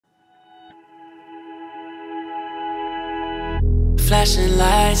Flashing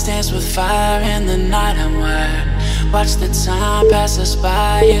lights dance with fire in the night. I'm wired. Watch the time pass us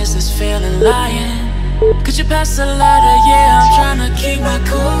by. Is this feeling lying? Could you pass the lighter? Yeah, I'm tryna keep my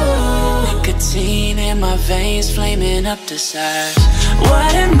cool. Nicotine in my veins, flaming up desires.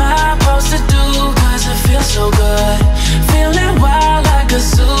 What am I supposed to do? Cause it feels so good. Feeling wild like a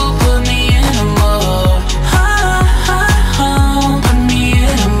zoo. Put me in a mood. Put me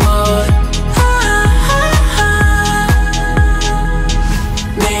in a mood.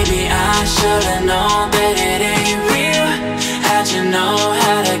 Maybe I should've known that it ain't real. How'd you know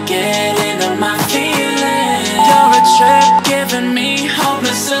how to get into my feelings? You're a trip giving me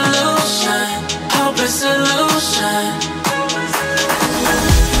hopeless solution. Hopeless solution.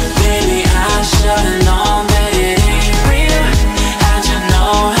 Baby, I should've known that it ain't real. How'd you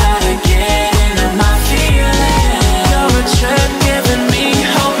know how to get into my feelings? You're a trip giving me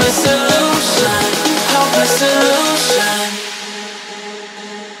hopeless solution. Hopeless solution.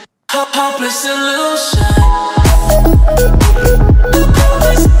 Hopeless solution.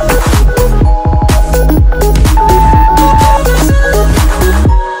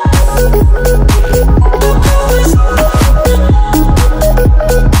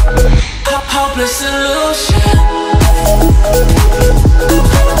 Hopeless solution.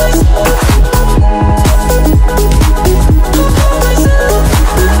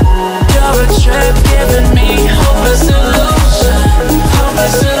 You're a trip giving me hopeless solution.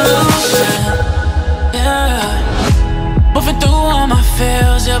 Hopeless solution. Yeah. Moving through all my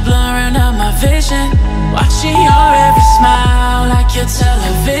feels, you're blurring up my vision. Watching your every smile like your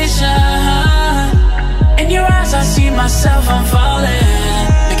television. In your eyes I see myself, I'm falling.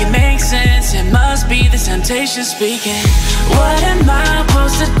 Make it make sense, it must be the temptation speaking. What am I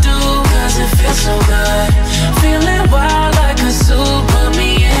supposed to do? Cause it feels so good. Feeling wild like a zoo. Put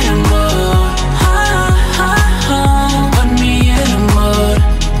me in a mood. Put me in a mood.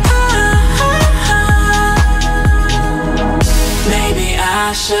 Maybe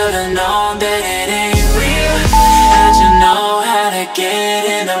I should've known that it ain't real. How'd you know how to get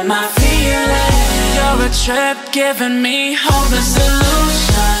into my feelings? You're a trip giving me hopeless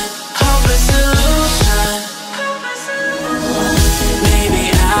solution. Hopeless solution. Maybe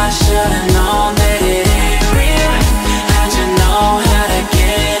I should've known that it ain't real. How'd you know how to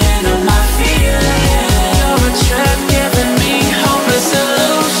get into my feelings? You're a trip giving me hopeless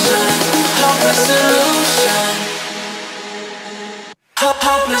solution. Hopeless solution.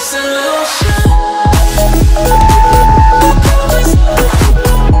 Hopeless solution.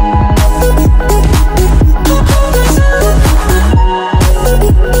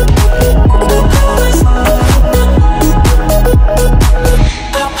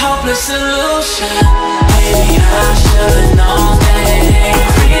 Hopeless solution. Maybe I should've known that it ain't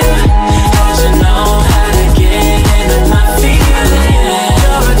real. How'd you know how to get into my feelings?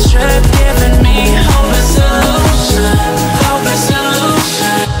 You're a trip giving me hopeless solution. Hopeless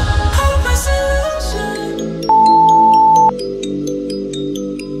solution. Hopeless solution.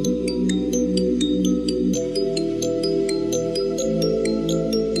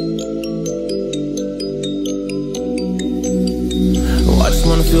 I just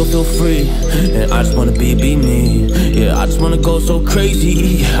wanna feel free, and I just wanna be me. Yeah, I just wanna go so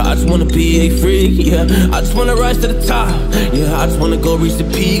crazy. I just wanna be a freak. Yeah, I just wanna rise to the top. Yeah, I just wanna go reach the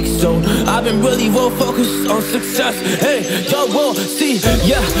peak. So I've been really focused on success. Hey, y'all will see.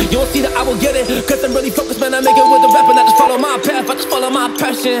 Yeah, you won't see that I will get it. Cause I'm really focused, man. I make it with the rap and I just follow my path. I just follow my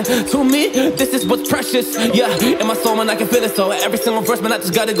passion. To me, this is what's precious. Yeah, in my soul, man, I can feel it. So every single verse, man, I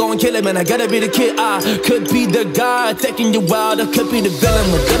just gotta go and kill it, man. I gotta be the kid. I could be the guy taking you wild. I could be the villain.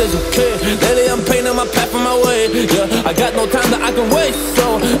 We're good as a kid. Lately I'm painting my path on my way. Yeah, I got no time that I can waste.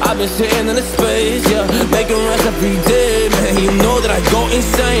 So I've been sitting in the space. Yeah, making rest every day. Man, you know that I go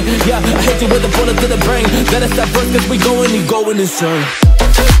insane. Yeah, I hit you with a bullet to the brain. Let us stop first cause we going insane.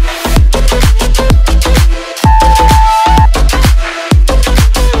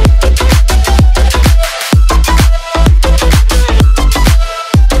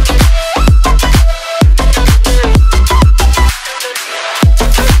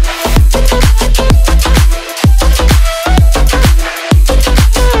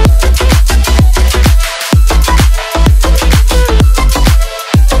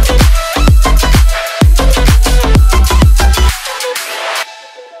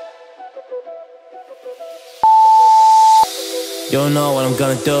 You don't know what I'm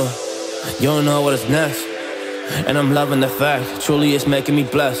gonna do. You don't know what is next. And I'm loving the fact, truly it's making me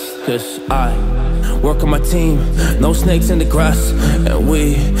blessed. Cause I work on my team, no snakes in the grass. And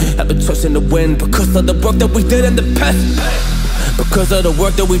we have been trusting the wind because of the work that we did in the past. Because of the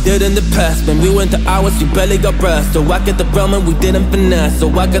work that we did in the past. Man, we went to hours, you barely got rest. So I get the realm and we didn't finesse.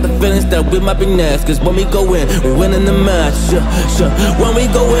 So I got the feelings that we might be next. Cause when we go in, we win in the match. When we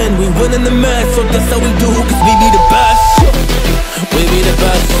go in, we win in the match. So that's how we do, cause we be the best. We be the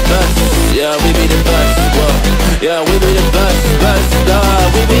best, best. Yeah, we be the best. Whoa. Yeah, we be the best, best.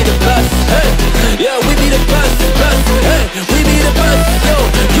 We be the best. Hey, yeah, we be the best, best. Hey, we be the best. Yo,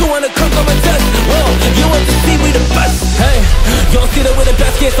 you wanna come and test? Whoa, you want to see we the best? Hey, you don't see that we're the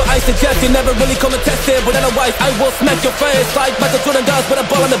best kid, so I suggest you never really come and test it. But otherwise, I will smack your face like Michael Jordan does with a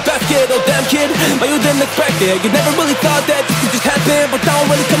ball in the basket. Oh damn kid, but you didn't expect it. You never really thought that this could just happen. But now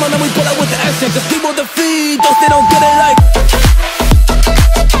really come on and we pull out with the action. Cause people defeat those they don't get it like.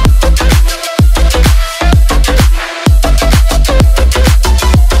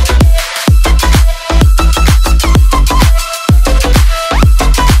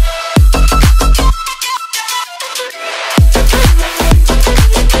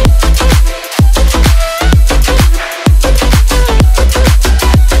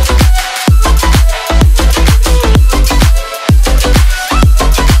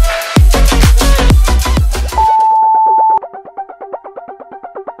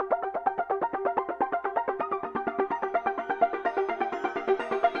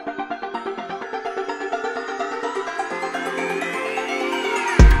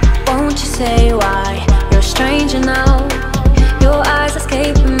 Won't you say why you're a stranger now? Your eyes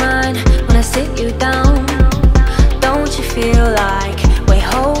escape mine when I sit you down. Don't you feel like we're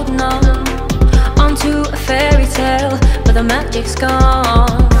holding on onto a fairy tale, but the magic's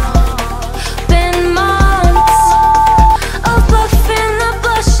gone? Been months of bluffing the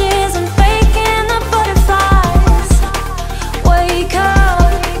bushes and faking the butterflies. Wake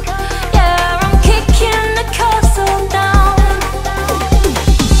up, yeah, I'm kicking the castle down.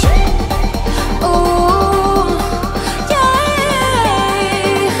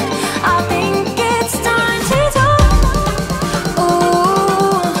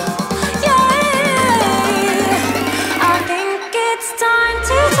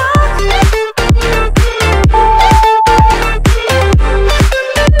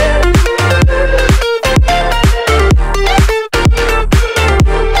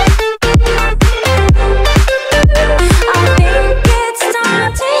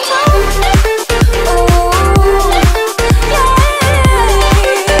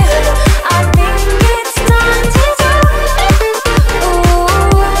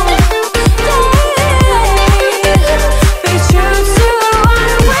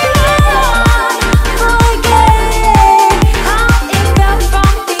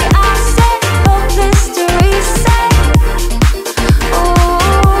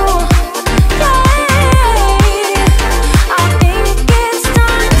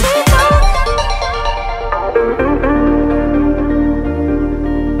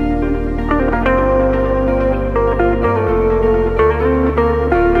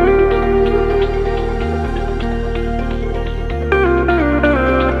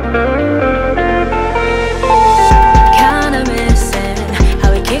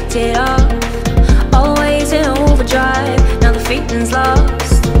 It off, always in overdrive. Now the feeling's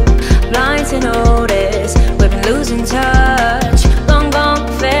lost, blind to notice we've been losing touch.